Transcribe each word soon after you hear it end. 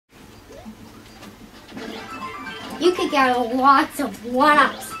You could get lots of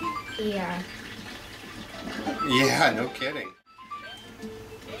one-ups here. Yeah, no kidding.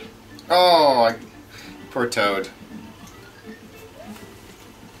 Oh, poor Toad.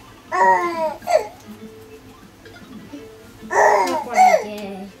 Look what I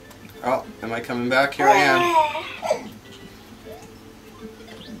did. Oh, am I coming back? Here I am.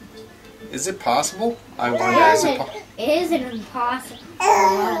 Is it possible? I wonder. Is it It isn't impossible.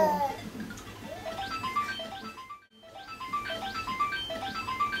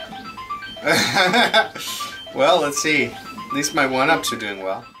 Well, let's see. At least my one-ups are doing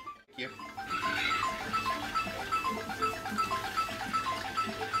well. Thank you.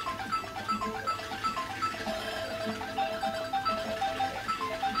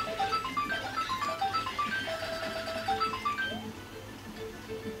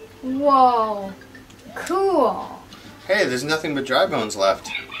 Whoa. Cool. Hey, there's nothing but dry bones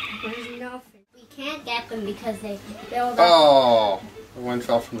left. There's nothing. We can't get them because they build up. Oh, the one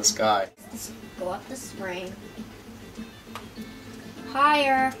fell from the sky. Just go up the spring.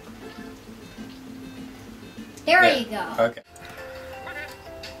 Higher. There you go. Okay.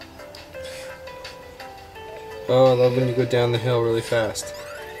 Oh, I love when you go down the hill really fast.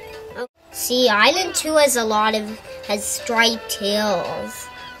 See, Island 2 has striped hills.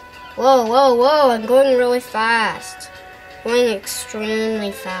 Whoa, whoa, whoa, I'm going really fast. Going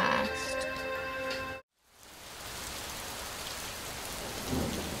extremely fast.